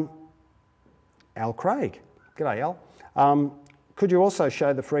 Al Craig. G'day, Al. Could you also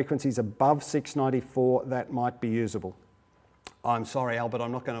show the frequencies above 694 that might be usable? I'm sorry, Al, but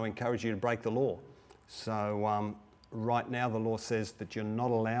I'm not going to encourage you to break the law. So right now the law says that you're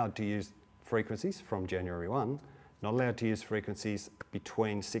not allowed to use frequencies from January 1, not allowed to use frequencies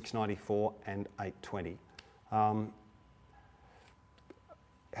between 694 and 820.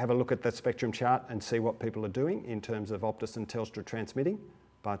 Have a look at that spectrum chart and see what people are doing in terms of Optus and Telstra transmitting,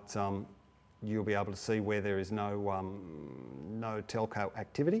 but you'll be able to see where there is no telco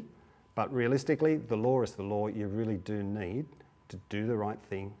activity. But realistically, the law is the law. You really do need to do the right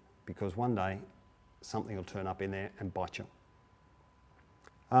thing, because one day something will turn up in there and bite you.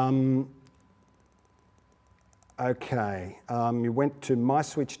 Okay, you went to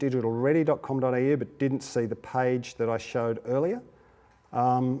myswitchdigitalready.com.au but didn't see the page that I showed earlier.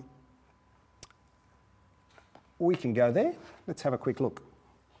 We can go there. Let's have a quick look.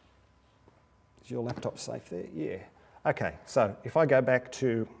 Is your laptop safe there? Yeah. Okay, so if I go back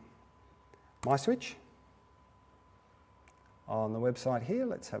to MySwitch on the website here,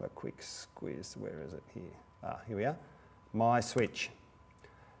 let's have a quick squeeze. Where is it here? Here we are, MySwitch.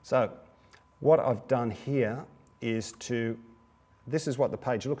 So what I've done here is this is what the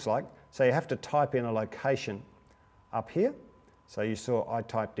page looks like. So you have to type in a location up here. So you saw I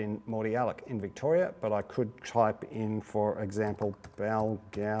typed in Mordialloc in Victoria, but I could type in, for example,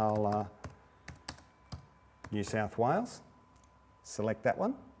 Balgowlah, New South Wales. Select that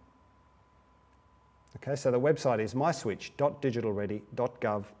one. Okay, so the website is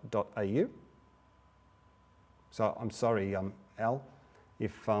myswitch.digitalready.gov.au. So I'm sorry, Al,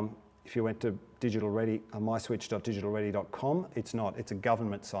 if you went to myswitch.digitalready.com, it's not, it's a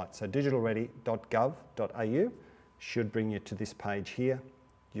government site. So digitalready.gov.au should bring you to this page here.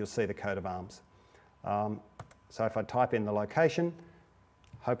 You'll see the coat of arms. So if I type in the location,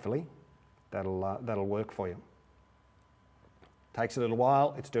 hopefully that'll work for you. Takes a little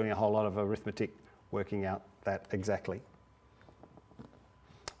while. It's doing a whole lot of arithmetic, working out that exactly.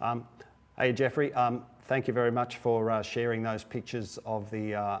 Hey Jeffrey, thank you very much for sharing those pictures of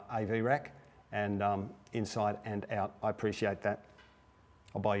the AV rack and inside and out. I appreciate that.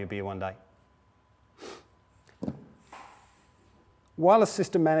 I'll buy you a beer one day. Wireless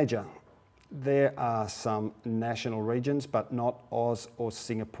System Manager. There are some national regions, but not Oz or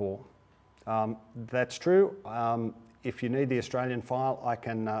Singapore. That's true. If you need the Australian file, I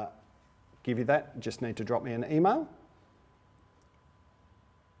can give you that. You just need to drop me an email.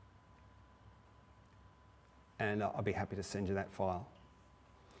 And I'll be happy to send you that file.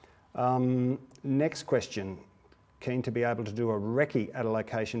 Next question. Keen to be able to do a recce at a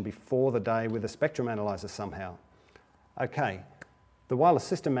location before the day with a spectrum analyzer somehow. Okay. The Wireless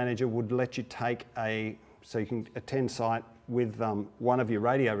System Manager would let you take so you can attend site with one of your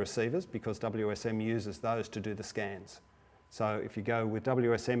radio receivers, because WSM uses those to do the scans. So if you go with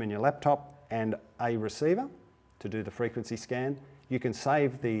WSM in your laptop and a receiver to do the frequency scan, you can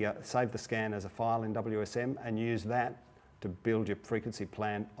save the scan as a file in WSM and use that to build your frequency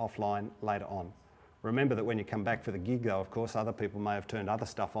plan offline later on. Remember that when you come back for the gig though, of course, other people may have turned other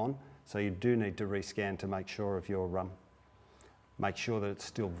stuff on, so you do need to rescan to make sure of your make sure that it's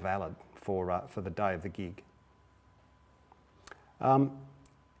still valid for the day of the gig.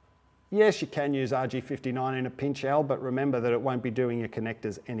 Yes, you can use RG59 in a pinch, Al, but remember that it won't be doing your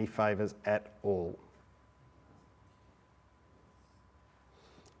connectors any favours at all.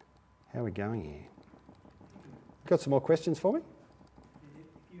 How are we going here? Got some more questions for me? If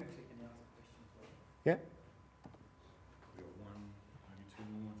you actually can answer questions for me. Yeah. We've got one, maybe two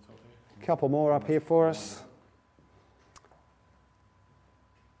more on the top there. A couple more up here for us.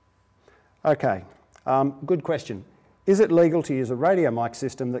 Okay, good question. Is it legal to use a radio mic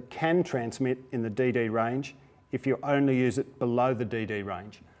system that can transmit in the DD range if you only use it below the DD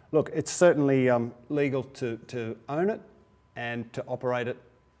range? Look, it's certainly legal to own it and to operate it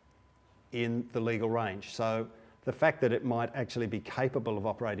in the legal range. So the fact that it might actually be capable of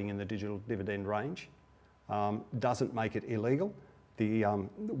operating in the digital dividend range doesn't make it illegal.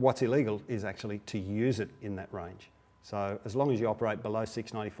 What's illegal is actually to use it in that range. So as long as you operate below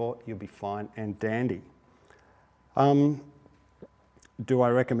 694, you'll be fine and dandy. Do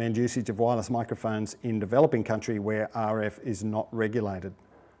I recommend usage of wireless microphones in developing country where RF is not regulated?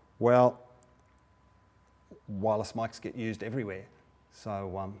 Well, wireless mics get used everywhere.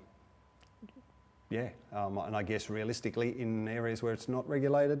 So yeah, and I guess realistically in areas where it's not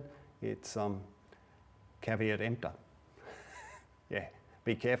regulated, it's caveat emptor. Yeah,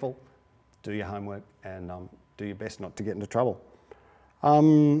 be careful, do your homework, and do your best not to get into trouble.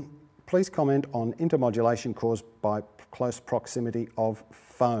 Please comment on intermodulation caused by close proximity of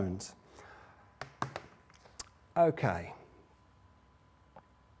phones. Okay.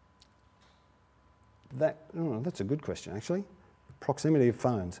 That's a good question, actually. Proximity of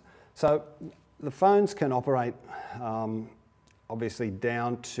phones. So the phones can operate, obviously,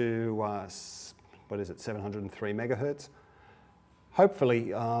 down to, 703 megahertz.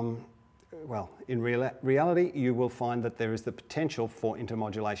 Hopefully, well, in reality, you will find that there is the potential for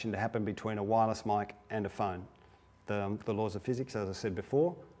intermodulation to happen between a wireless mic and a phone. The laws of physics, as I said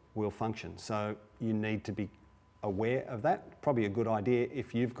before, will function. So you need to be aware of that. Probably a good idea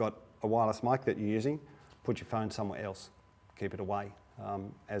if you've got a wireless mic that you're using, put your phone somewhere else. Keep it away,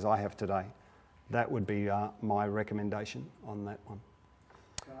 as I have today. That would be my recommendation on that one.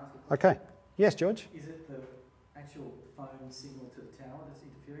 Can I ask a question? Okay. Yes, George? Is it the actual phone signal to the tower that's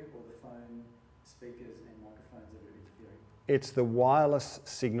interfering, or the phone speakers and microphones that are interfering? It's the wireless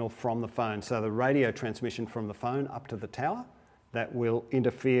signal from the phone. So the radio transmission from the phone up to the tower, that will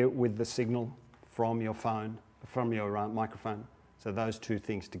interfere with the signal from your phone, from your microphone. So those two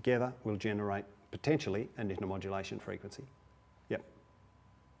things together will generate potentially an intermodulation frequency. Yep.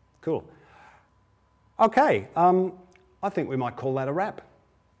 Cool. Okay, I think we might call that a wrap.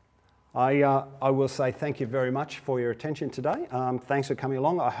 I will say thank you very much for your attention today. Thanks for coming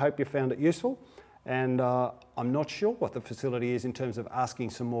along. I hope you found it useful. And I'm not sure what the facility is in terms of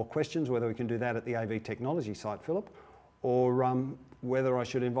asking some more questions, whether we can do that at the AudioTechnology site, Philip, or whether I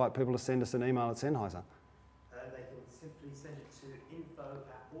should invite people to send us an email at Sennheiser. They can simply send it to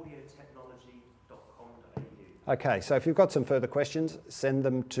info@audiotechnology.com.au. Okay, so if you've got some further questions, send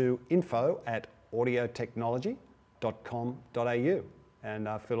them to info@audiotechnology.com.au. And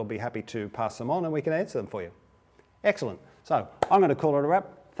Phil will be happy to pass them on and we can answer them for you. Excellent. So I'm going to call it a wrap.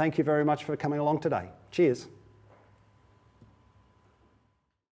 Thank you very much for coming along today. Cheers.